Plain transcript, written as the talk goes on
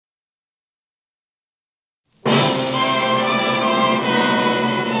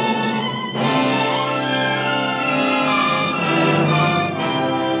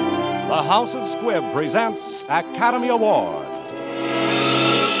House of Squibb presents Academy Award.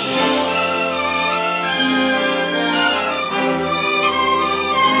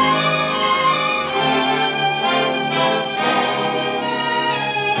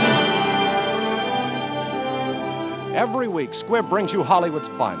 Every week, Squibb brings you Hollywood's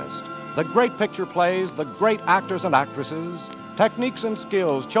finest. The great picture plays, the great actors and actresses, techniques and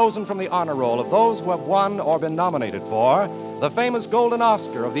skills chosen from the honor roll of those who have won or been nominated for the famous Golden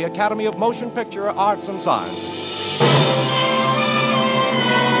Oscar of the Academy of Motion Picture Arts and Sciences.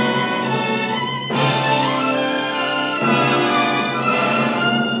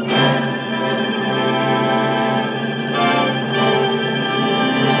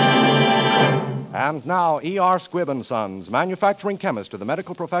 And now, E.R. Squibb & Sons, manufacturing chemist to the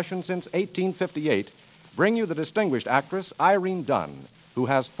medical profession since 1858, bring you the distinguished actress Irene Dunne, who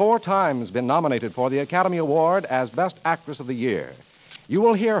has 4 times been nominated for the Academy Award as Best Actress of the Year. You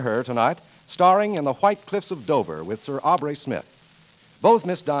will hear her tonight starring in The White Cliffs of Dover with Sir Aubrey Smith. Both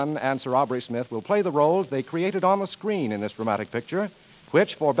Miss Dunne and Sir Aubrey Smith will play the roles they created on the screen in this dramatic picture,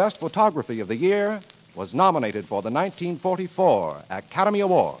 which, for Best Photography of the Year, was nominated for the 1944 Academy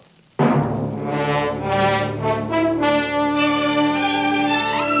Award.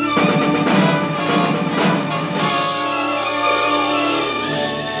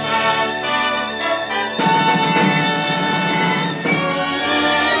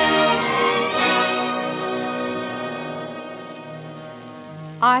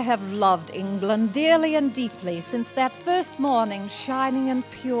 I have loved England dearly and deeply since that first morning, shining and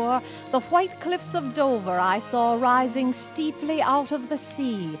pure, the white cliffs of Dover I saw rising steeply out of the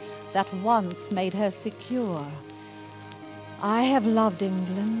sea that once made her secure. I have loved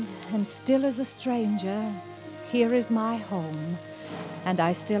England, and still as a stranger, here is my home, and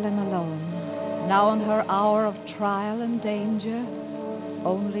I still am alone. Now in her hour of trial and danger,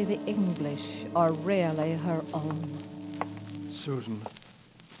 only the English are really her own. Susan,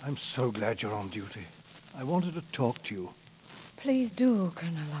 I'm so glad you're on duty. I wanted to talk to you. Please do,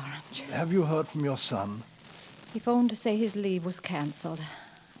 Colonel Orange. Have you heard from your son? He phoned to say his leave was canceled.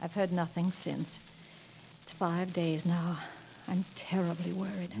 I've heard nothing since. It's 5 days now. I'm terribly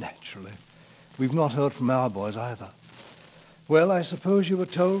worried. Naturally. We've not heard from our boys either. Well, I suppose you were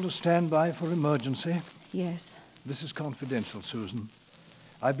told to stand by for emergency? Yes. This is confidential, Susan.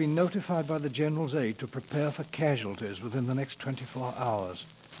 I've been notified by the General's aide to prepare for casualties within the next 24 hours.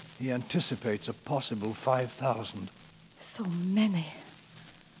 He anticipates a possible 5,000. So many.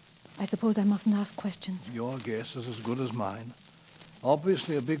 I suppose I mustn't ask questions. Your guess is as good as mine.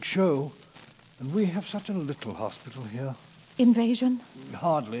 Obviously a big show, and we have such a little hospital here. Invasion?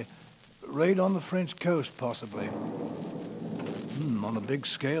 Hardly. Raid on the French coast, possibly. On a big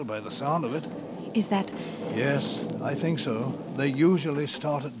scale by the sound of it. Is that... Yes, I think so. They usually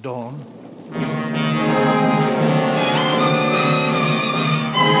start at dawn.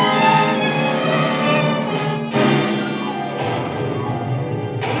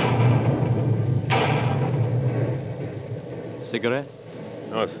 Cigarette?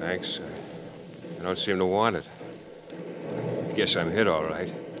 No, thanks. I don't seem to want it. Guess I'm hit all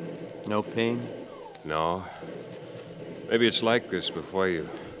right. No pain? No. Maybe it's like this before you.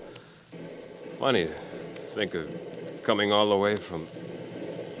 Funny to think of coming all the way from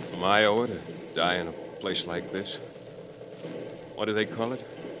Iowa to die in a place like this. What do they call it?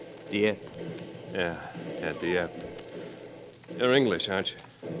 Dieppe. Yeah, Dieppe. You're English, aren't you?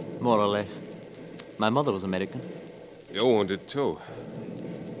 More or less. My mother was American. You're wounded, too.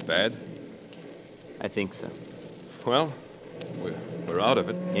 Bad? I think so. Well, we're out of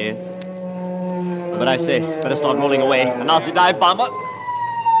it. Yes. But I say, better start rolling away. A Nazi dive bomber.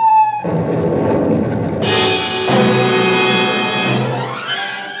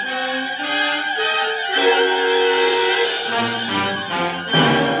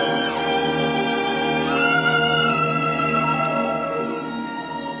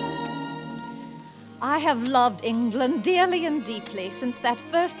 I have loved England dearly and deeply since that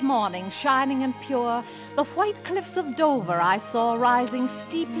first morning, shining and pure, the white cliffs of Dover I saw rising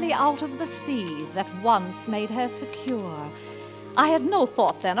steeply out of the sea that once made her secure. I had no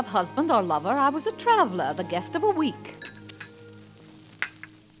thought then of husband or lover. I was a traveler, the guest of a week.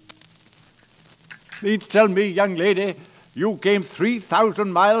 Please tell me, young lady, you came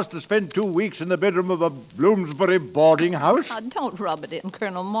 3,000 miles to spend 2 weeks in the bedroom of a Bloomsbury boarding house? Oh, don't rub it in,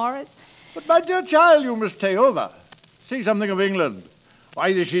 Colonel Morris. But, my dear child, you must stay over. See something of England.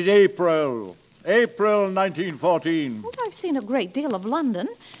 Why, this is April 1914. Well, I've seen a great deal of London.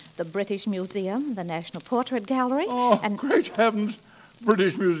 The British Museum, the National Portrait Gallery, and... great heavens.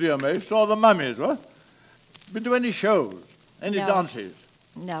 British Museum, eh? Saw the mummies, what? Been to any shows? Any dances?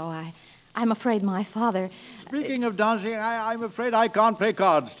 No, I'm afraid my father... Speaking of dancing, I'm afraid I can't play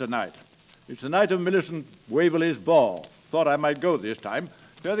cards tonight. It's the night of Millicent Waverley's ball. Thought I might go this time.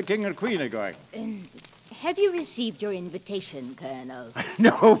 Where the King and Queen are going. Have you received your invitation, Colonel?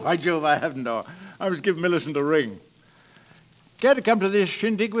 No, by Jove, I haven't, no. I was giving Millicent a ring. Care to come to this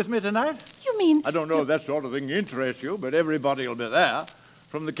shindig with me tonight? You mean... I don't know if that sort of thing interests you, but everybody will be there,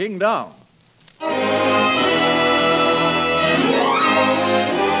 from the king down.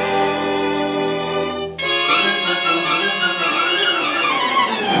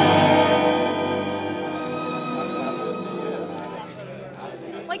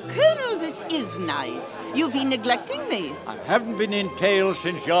 Why, Colonel, this is nice. You've been neglecting me. I haven't been in tail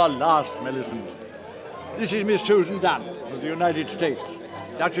since your last, Millicent. This is Miss Susan Dunn of the United States,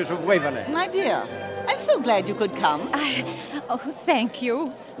 Duchess of Waverley. My dear, I'm so glad you could come. Oh, thank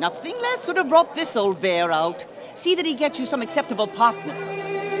you. Nothing less would have brought this old bear out. See that he gets you some acceptable partners.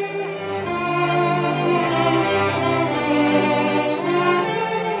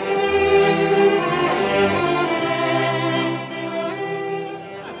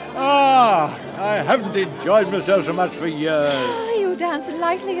 I haven't enjoyed myself so much for years. Oh, you dance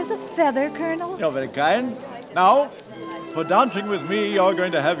lightly as a feather, Colonel. You're very kind. Now, for dancing with me, you're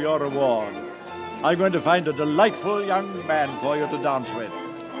going to have your reward. I'm going to find a delightful young man for you to dance with.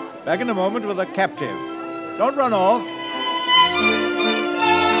 Back in a moment with a captive. Don't run off.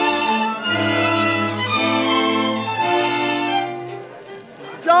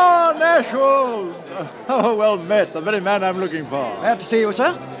 John Ashwood! Oh, well met. The very man I'm looking for. Glad to see you,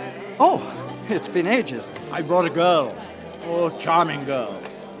 sir. Oh, it's been ages. I brought a girl. Oh, charming girl.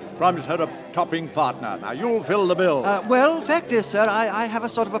 Promised her a topping partner. Now, you'll fill the bill. Well, fact is, sir, I have a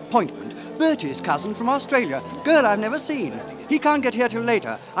sort of appointment. Bertie's cousin from Australia. Girl I've never seen. He can't get here till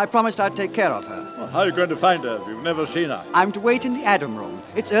later. I promised I'd take care of her. Well, how are you going to find her if you've never seen her? I'm to wait in the Adam room.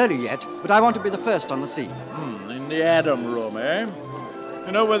 It's early yet, but I want to be the first on the scene. In the Adam room, eh?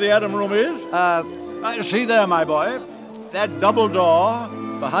 You know where the Adam room is? See there, my boy. That double door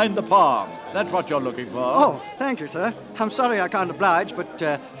behind the palm. That's what you're looking for. Oh, thank you, sir. I'm sorry I can't oblige, but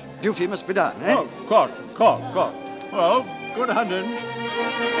duty must be done, eh? Oh, of course. Well, good hunting.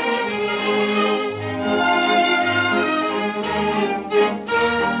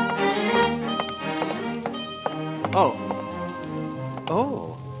 Oh.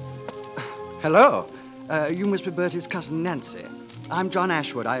 Hello. You must be Bertie's cousin, Nancy. I'm John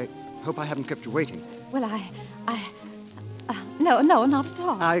Ashwood. I hope I haven't kept you waiting. Well, no, not at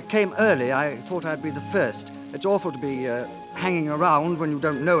all. I came early. I thought I'd be the first. It's awful to be hanging around when you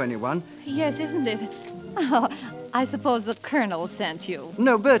don't know anyone. Yes, isn't it? Oh, I suppose the Colonel sent you.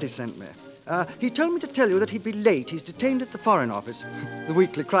 No, Bertie sent me. He told me to tell you that he'd be late. He's detained at the Foreign Office. The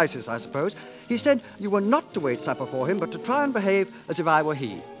weekly crisis, I suppose. He said you were not to wait supper for him, but to try and behave as if I were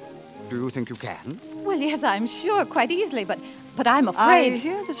he. Do you think you can? Well, yes, I'm sure, quite easily, but I'm I afraid...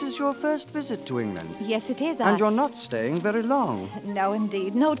 hear this is your first visit to England. Yes, it is. And you're not staying very long. No,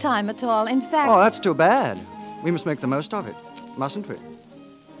 indeed. No time at all. In fact... Oh, that's too bad. We must make the most of it, mustn't we?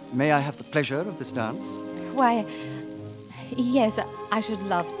 May I have the pleasure of this dance? Why, yes, I should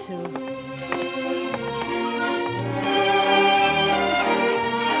love to.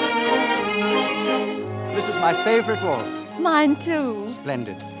 This is my favorite waltz. Mine, too.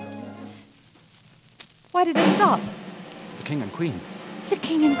 Splendid. Why did they stop? The King and Queen. The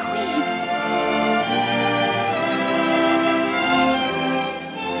King and Queen.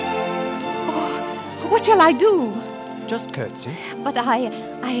 Oh, what shall I do? Just curtsy. But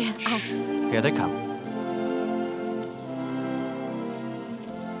Here they come.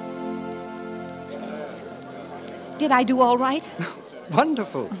 Did I do all right?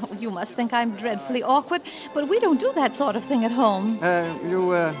 Wonderful. Oh, you must think I'm dreadfully awkward, but we don't do that sort of thing at home.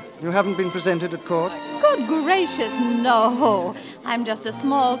 You haven't been presented at court? Good gracious, no. I'm just a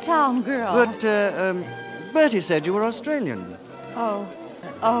small town girl. But, Bertie said you were Australian. Oh,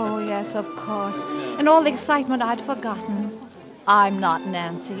 yes, of course. In all the excitement, I'd forgotten. I'm not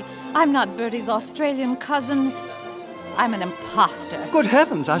Nancy. I'm not Bertie's Australian cousin. I'm an imposter. Good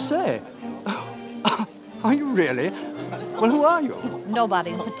heavens, I say. Oh, are you really? Well, who are you?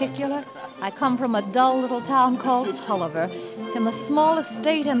 Nobody in particular. I come from a dull little town called Tulliver, in the smallest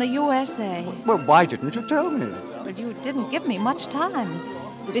state in the USA. Well, why didn't you tell me? But you didn't give me much time.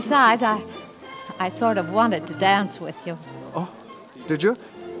 Besides, I sort of wanted to dance with you. Oh, did you?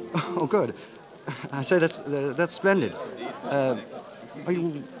 Oh, good. I say, that's splendid. Are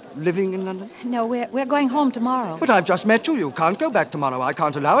you living in London? No, we're going home tomorrow. But I've just met you. You can't go back tomorrow. I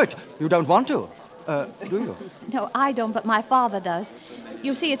can't allow it. You don't want to. Do you? No, I don't, but my father does.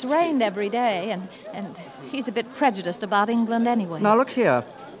 You see, it's rained every day, and he's a bit prejudiced about England anyway. Now, look here.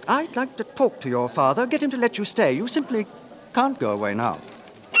 I'd like to talk to your father, get him to let you stay. You simply can't go away now.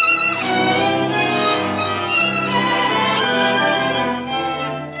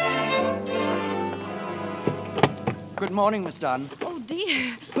 Good morning, Miss Dunn. Oh,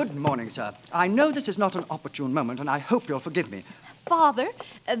 dear. Good morning, sir. I know this is not an opportune moment, and I hope you'll forgive me. Father,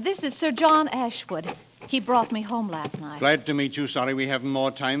 this is Sir John Ashwood. He brought me home last night. Glad to meet you. Sorry we haven't more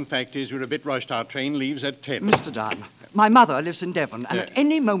time. Fact is, we're a bit rushed. Our train leaves at 10. Mr. Dunn, my mother lives in Devon, and at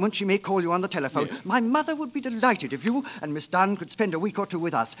any moment she may call you on the telephone. Yes. My mother would be delighted if you and Miss Dunn could spend a week or two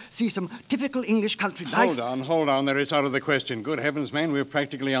with us, see some typical English country life. Hold on. There is out of the question. Good heavens, man, we're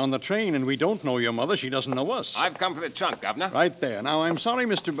practically on the train, and we don't know your mother. She doesn't know us. I've come for the trunk, Governor. Right there. Now, I'm sorry,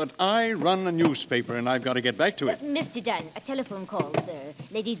 mister, but I run a newspaper, and I've got to get back to it. Mr. Dunn, a telephone call, sir.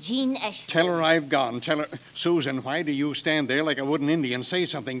 Lady Jean Ashford. Tell her I've gone. Tell her... Susan, why do you stand there like a wooden Indian? Say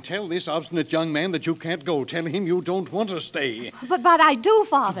something. Tell this obstinate young man that you can't go. Tell him you don't want to stay. But I do,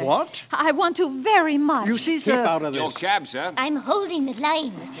 Father. What? I want to very much. You see, Keep sir... out of this. Your cab, sir. I'm holding the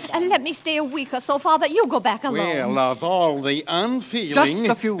line, Mr. Dunn. Let me stay a week or so, Father. You go back alone. Well, of all the unfeeling... Just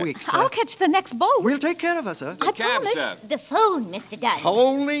a few weeks, sir. I'll catch the next boat. We'll take care of her, sir. I Cab, promise. sir. The phone, Mr. Dunn.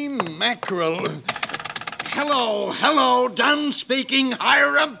 Holy mackerel. Hello, Dunn speaking.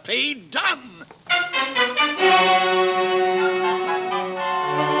 Hiram P. Dunn.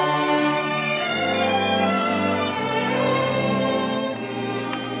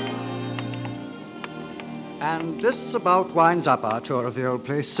 And this about winds up our tour of the old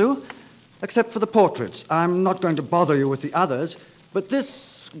place, Sue. Except for the portraits. I'm not going to bother you with the others, but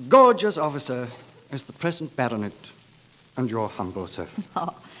this gorgeous officer is the present baronet and your humble servant.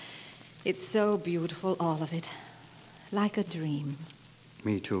 Oh, it's so beautiful, all of it. Like a dream.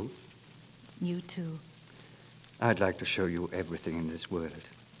 Me too. You too. I'd like to show you everything in this world.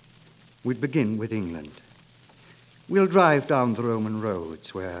 We'd begin with England. We'll drive down the Roman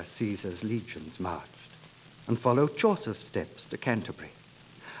roads where Caesar's legions marched and follow Chaucer's steps to Canterbury.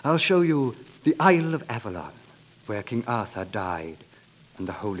 I'll show you the Isle of Avalon, where King Arthur died and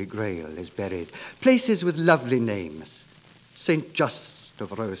the Holy Grail is buried. Places with lovely names. St. Just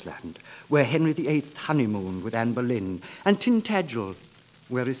of Roseland, where Henry VIII honeymooned with Anne Boleyn, and Tintagel,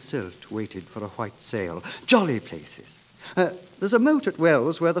 where Iseult waited for a white sail. Jolly places. There's a moat at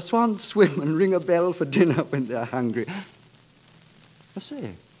Wells where the swans swim and ring a bell for dinner when they're hungry. I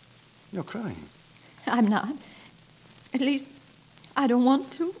say, you're crying. I'm not. At least, I don't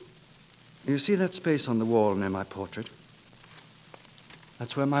want to. You see that space on the wall near my portrait?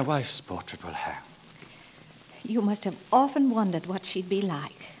 That's where my wife's portrait will hang. You must have often wondered what she'd be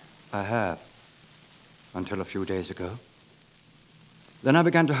like. I have. Until a few days ago. Then I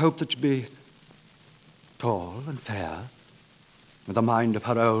began to hope that she'd be tall and fair, with a mind of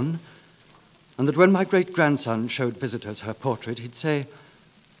her own, and that when my great-grandson showed visitors her portrait, he'd say,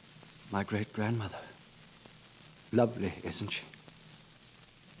 "My great-grandmother. Lovely, isn't she?"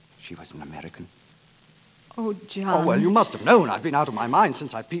 She was an American. Oh, John. Oh, well, you must have known I've been out of my mind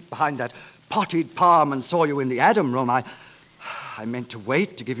since I peeped behind that potted palm and saw you in the Adam room. I meant to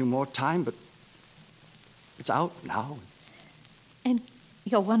wait to give you more time, but it's out now. And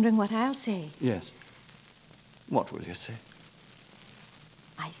you're wondering what I'll say. Yes. What will you say?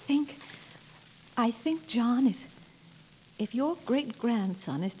 I think, John, if your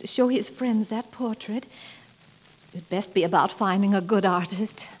great-grandson is to show his friends that portrait, it'd best be about finding a good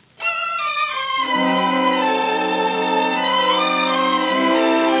artist.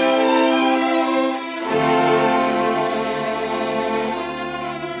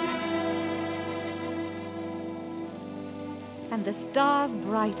 And the stars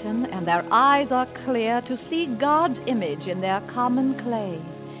brighten, and their eyes are clear to see God's image in their common clay.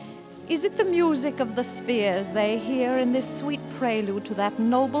 Is it the music of the spheres they hear in this sweet prelude to that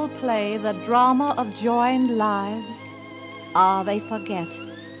noble play, the drama of joined lives? Ah, they forget.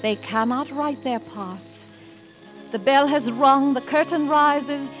 They cannot write their parts. The bell has rung, the curtain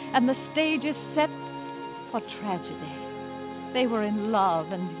rises, and the stage is set for tragedy. They were in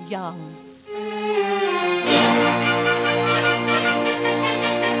love and young.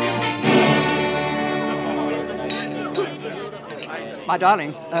 My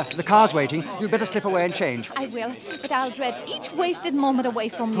darling, the car's waiting. You'd better slip away and change. I will, but I'll dread each wasted moment away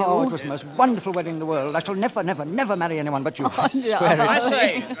from you. Oh, it was the most wonderful wedding in the world. I shall never, never, never marry anyone but you. I swear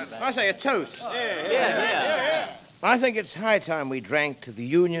it. I say a toast. Yeah. I think it's high time we drank to the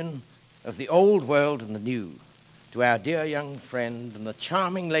union of the old world and the new, to our dear young friend and the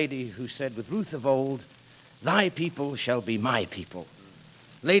charming lady who said with Ruth of old, "Thy people shall be my people."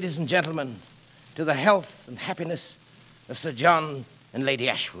 Ladies and gentlemen, to the health and happiness of Sir John and Lady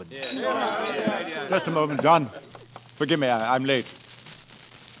Ashwood. Just a moment, John. Forgive me, I'm late.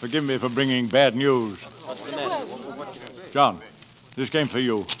 Forgive me for bringing bad news. John, this came for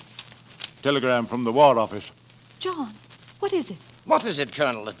you. Telegram from the War Office. John, what is it? What is it,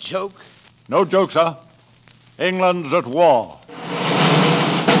 Colonel? A joke? No joke, sir. England's at war.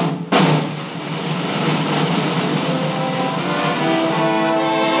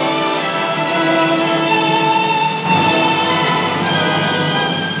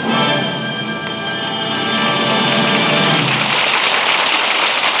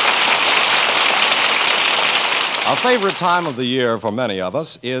 A favorite time of the year for many of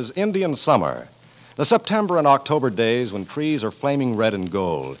us is Indian summer. The September and October days when trees are flaming red and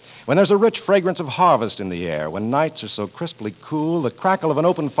gold, when there's a rich fragrance of harvest in the air, when nights are so crisply cool the crackle of an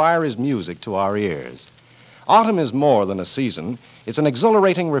open fire is music to our ears. Autumn is more than a season. It's an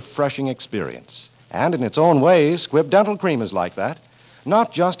exhilarating, refreshing experience. And in its own way, Squibb Dental Cream is like that.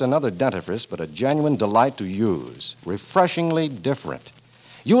 Not just another dentifrice, but a genuine delight to use. Refreshingly different.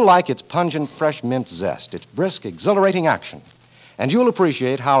 You'll like its pungent, fresh mint zest, its brisk, exhilarating action. And you'll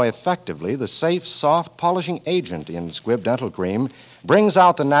appreciate how effectively the safe, soft, polishing agent in Squibb Dental Cream brings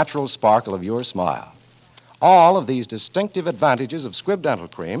out the natural sparkle of your smile. All of these distinctive advantages of Squibb Dental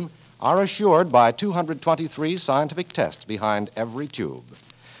Cream are assured by 223 scientific tests behind every tube.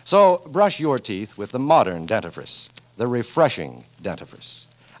 So brush your teeth with the modern dentifrice, the refreshing dentifrice.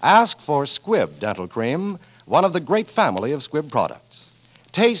 Ask for Squibb Dental Cream, one of the great family of Squibb products.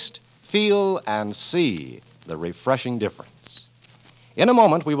 Taste, feel, and see the refreshing difference. In a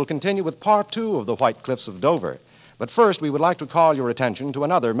moment, we will continue with part 2 of The White Cliffs of Dover. But first, we would like to call your attention to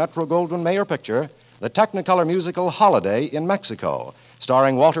another Metro-Goldwyn-Mayer picture, the Technicolor musical Holiday in Mexico,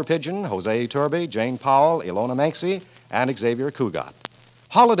 starring Walter Pidgeon, Jose Iturbe, Jane Powell, Ilona Maxey, and Xavier Cugat.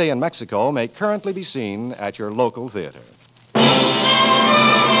 Holiday in Mexico may currently be seen at your local theater.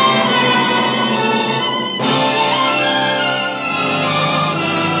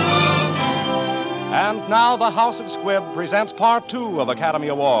 And now the House of Squibb presents part 2 of Academy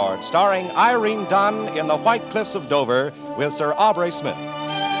Award, starring Irene Dunn in The White Cliffs of Dover with Sir Aubrey Smith.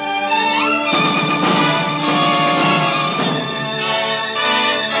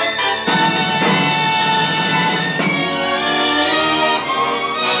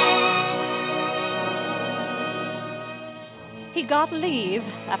 He got leave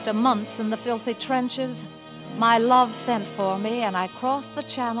after months in the filthy trenches. My love sent for me, and I crossed the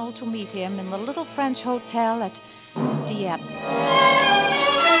channel to meet him in the little French hotel at Dieppe.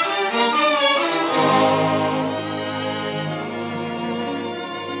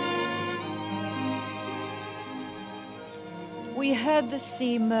 We heard the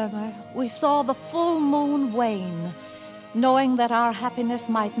sea murmur. We saw the full moon wane, knowing that our happiness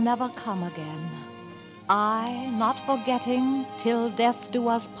might never come again. I, not forgetting till death do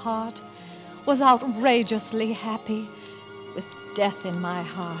us part, was outrageously happy with death in my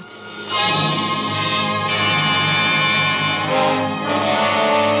heart.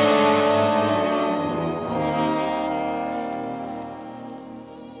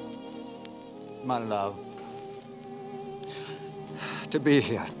 My love, to be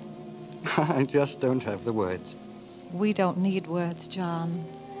here, I just don't have the words. We don't need words, John.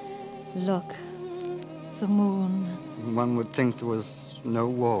 Look, the moon. One would think there was no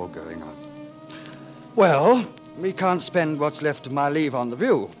war going on. Well, we can't spend what's left of my leave on the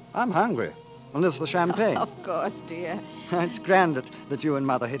view. I'm hungry. And there's the champagne. Of course, dear. It's grand that you and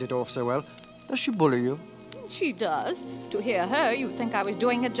Mother hit it off so well. Does she bully you? She does. To hear her, you'd think I was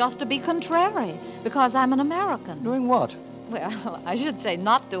doing it just to be contrary, because I'm an American. Doing what? Well, I should say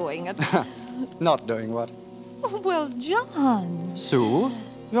not doing it. Not doing what? Well, John. Sue,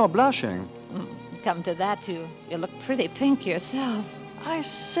 you're blushing. Come to that, you look pretty pink yourself. I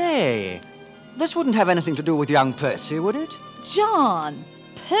say, this wouldn't have anything to do with young Percy, would it? John,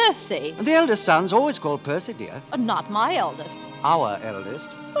 Percy. The eldest son's always called Percy, dear. Not my eldest. Our eldest.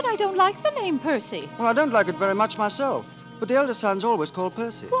 But I don't like the name Percy. Well, I don't like it very much myself. But the eldest son's always called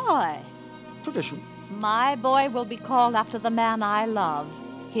Percy. Why? Tradition. My boy will be called after the man I love,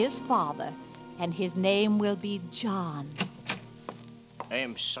 his father, and his name will be John. I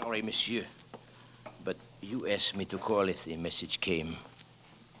am sorry, monsieur, but you asked me to call if the message came.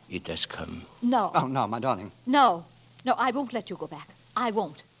 It has come. No. Oh, no, my darling. No, I won't let you go back. I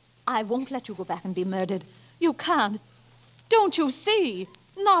won't let you go back and be murdered. You can't. Don't you see?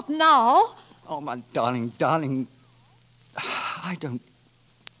 Not now. Oh, my darling, darling. I don't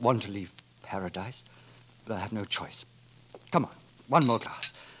want to leave paradise, but I have no choice. Come on, one more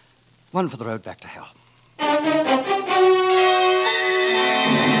glass. One for the road back to hell.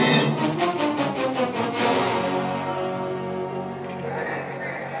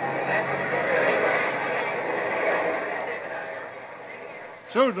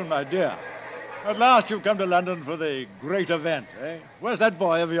 Susan, my dear. At last you've come to London for the great event, eh? Where's that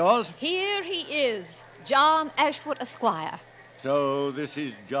boy of yours? Here he is, John Ashwood, Esquire. So this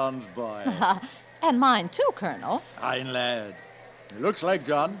is John's boy. And mine too, Colonel. Fine lad. He looks like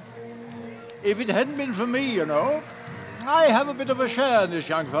John. If it hadn't been for me, you know, I have a bit of a share in this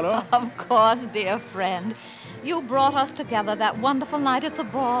young fellow. Of course, dear friend. You brought us together that wonderful night at the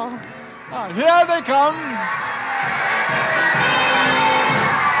ball. Ah, here they come.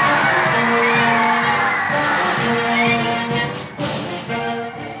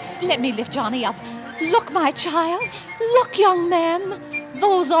 Let me lift Johnny up. Look, my child. Look, young man.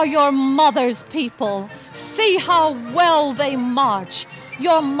 Those are your mother's people. See how well they march.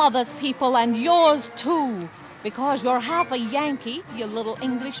 Your mother's people and yours, too. Because you're half a Yankee, you little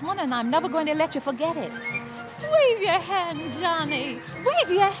Englishman, and I'm never going to let you forget it. Wave your hand, Johnny. Wave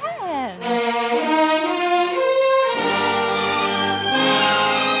your hand.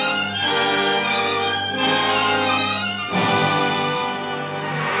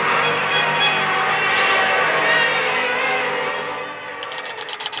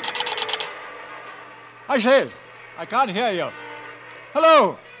 I say, I can't hear you.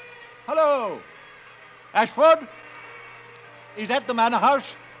 Hello? Hello? Ashford? Is that the manor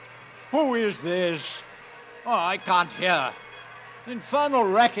house? Who is this? Oh, I can't hear. Infernal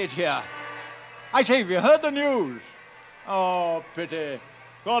racket here. I say, have you heard the news? Oh, pity.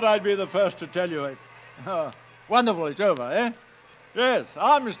 Thought I'd be the first to tell you it. Wonderful, it's over, eh? Yes,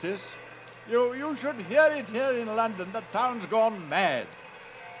 armistice. You should hear it here in London. The town's gone mad.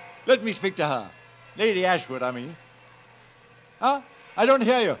 Let me speak to her. Lady Ashwood, I mean. Huh? I don't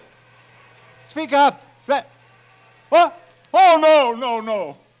hear you. Speak up. What? Oh,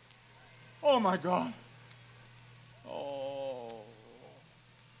 no. Oh, my God. Oh.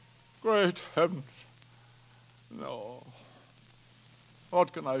 Great heavens. No.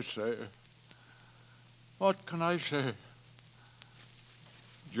 What can I say? What can I say?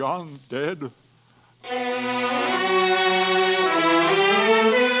 John dead?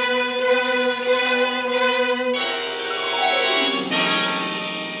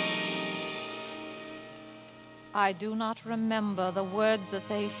 I do not remember the words that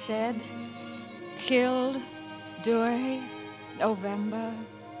they said. Killed, Douay, November.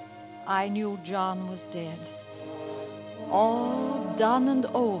 I knew John was dead. All done and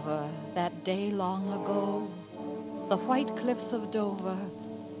over that day long ago. The white cliffs of Dover,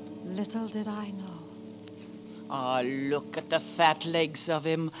 little did I know. Ah, look at the fat legs of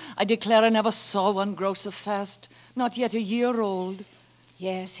him. I declare I never saw one grow so fast. Not yet a year old.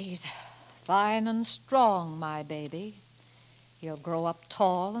 Yes, he's fine and strong, my baby. He'll grow up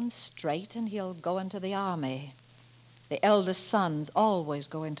tall and straight, and he'll go into the army. The eldest sons always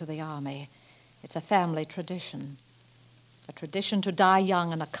go into the army. It's a family tradition. A tradition to die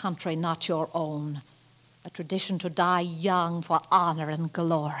young in a country not your own. A tradition to die young for honor and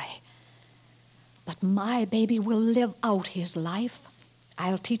glory. But my baby will live out his life.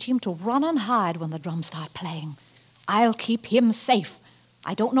 I'll teach him to run and hide when the drums start playing. I'll keep him safe.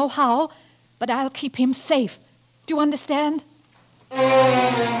 I don't know how, but I'll keep him safe. Do you understand?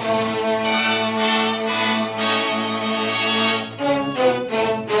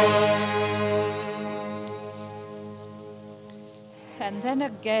 And then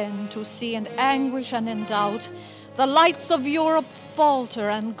again, to see in anguish and in doubt the lights of Europe falter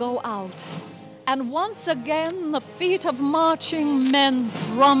and go out. And once again, the feet of marching men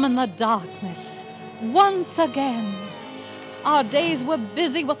drum in the darkness. Once again. Our days were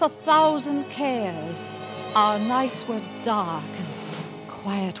busy with 1,000 cares. Our nights were dark and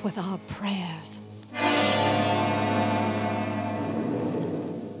quiet with our prayers.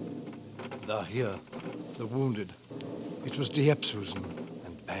 They're here, the wounded. It was Dieppe, Susan,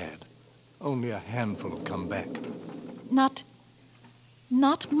 and bad. Only a handful have come back. Not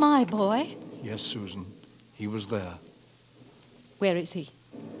my boy. Yes, Susan, he was there. Where is he?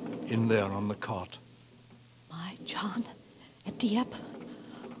 In there on the cot. My John, at Dieppe?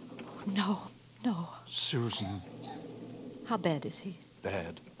 Oh, no. Susan. How bad is he?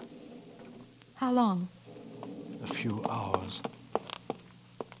 Bad. How long? A few hours.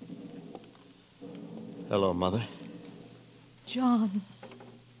 Hello, Mother. John.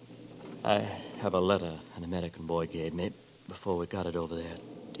 I have a letter an American boy gave me before we got it over there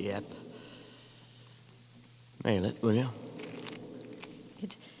at Dieppe. Mail it, will you?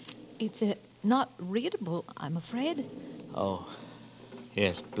 It's not readable, I'm afraid. Oh,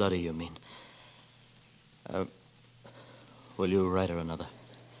 yes, bloody, you mean. Will you write her another?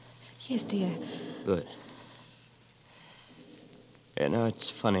 Yes, dear. Good. You know, it's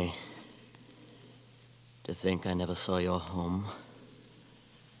funny to think I never saw your home.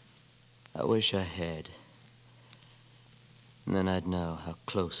 I wish I had. And then I'd know how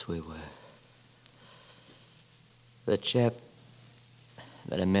close we were. The chap,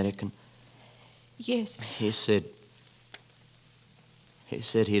 that American... Yes. He said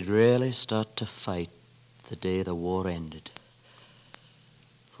he'd really start to fight the day the war ended.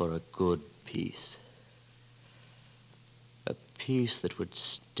 For a good peace. A peace that would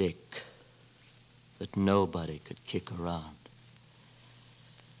stick. That nobody could kick around.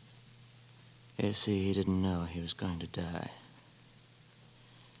 You see, he didn't know he was going to die.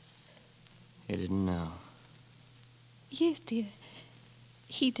 He didn't know. Yes, dear.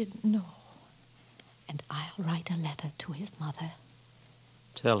 He didn't know. And I'll write a letter to his mother.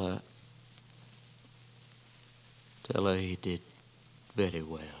 Tell her he did very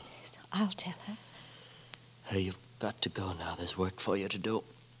well. Yes, I'll tell her. Hey, you've got to go now. There's work for you to do.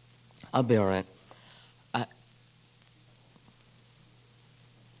 I'll be all right.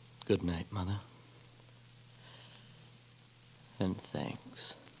 Good night, Mother. And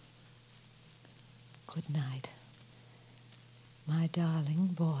thanks. Good night, my darling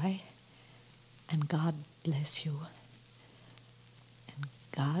boy. And God bless you. And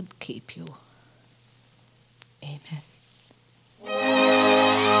God keep you. Amen.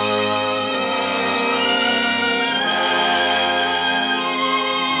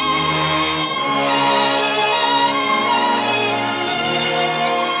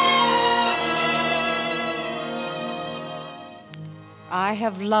 I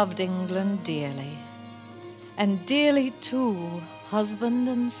have loved England dearly, and dearly too, husband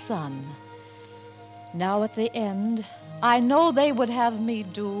and son. Now at the end, I know they would have me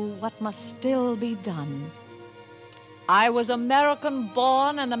do what must still be done. I was American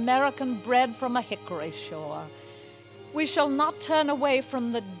born and American bred from a hickory shore. We shall not turn away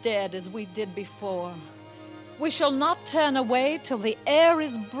from the dead as we did before. We shall not turn away till the air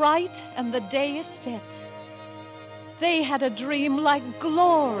is bright and the day is set. They had a dream like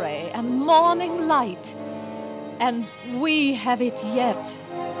glory and morning light, and we have it yet.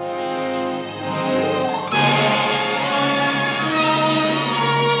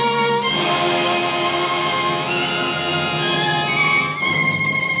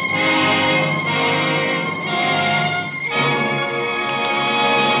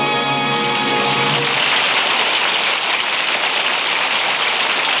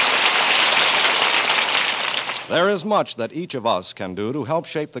 There is much that each of us can do to help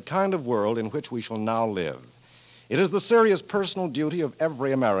shape the kind of world in which we shall now live. It is the serious personal duty of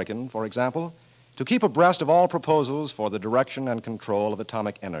every American, for example, to keep abreast of all proposals for the direction and control of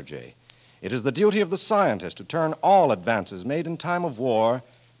atomic energy. It is the duty of the scientist to turn all advances made in time of war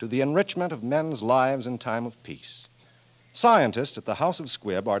to the enrichment of men's lives in time of peace. Scientists at the House of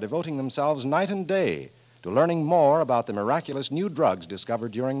Squibb are devoting themselves night and day to learning more about the miraculous new drugs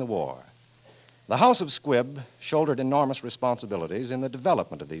discovered during the war. The House of Squibb shouldered enormous responsibilities in the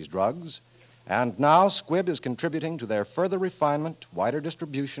development of these drugs, and now Squibb is contributing to their further refinement, wider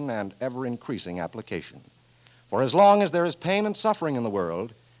distribution, and ever-increasing application. For as long as there is pain and suffering in the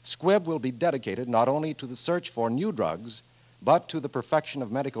world, Squibb will be dedicated not only to the search for new drugs, but to the perfection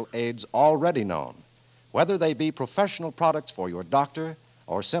of medical aids already known, whether they be professional products for your doctor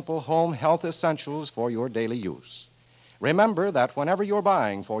or simple home health essentials for your daily use. Remember that whenever you're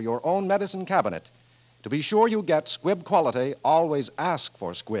buying for your own medicine cabinet, to be sure you get Squibb quality, always ask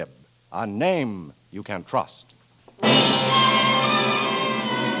for Squibb, a name you can trust.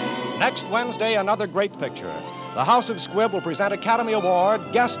 Next Wednesday, another great picture. The House of Squibb will present Academy Award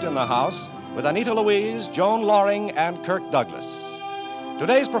Guest in the House with Anita Louise, Joan Loring, and Kirk Douglas.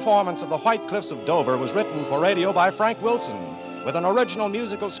 Today's performance of The White Cliffs of Dover was written for radio by Frank Wilson, with an original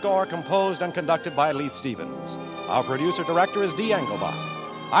musical score composed and conducted by Leith Stevens. Our producer-director is Dee Engelbach.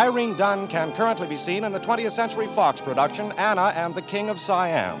 Irene Dunn can currently be seen in the 20th Century Fox production, Anna and the King of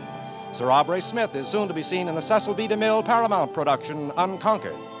Siam. Sir Aubrey Smith is soon to be seen in the Cecil B. DeMille Paramount production,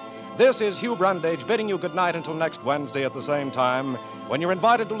 Unconquered. This is Hugh Brundage bidding you good night until next Wednesday at the same time, when you're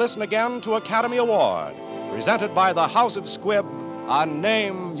invited to listen again to Academy Award, presented by the House of Squibb, a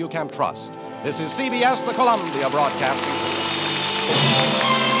name you can trust. This is CBS, the Columbia Broadcasting System.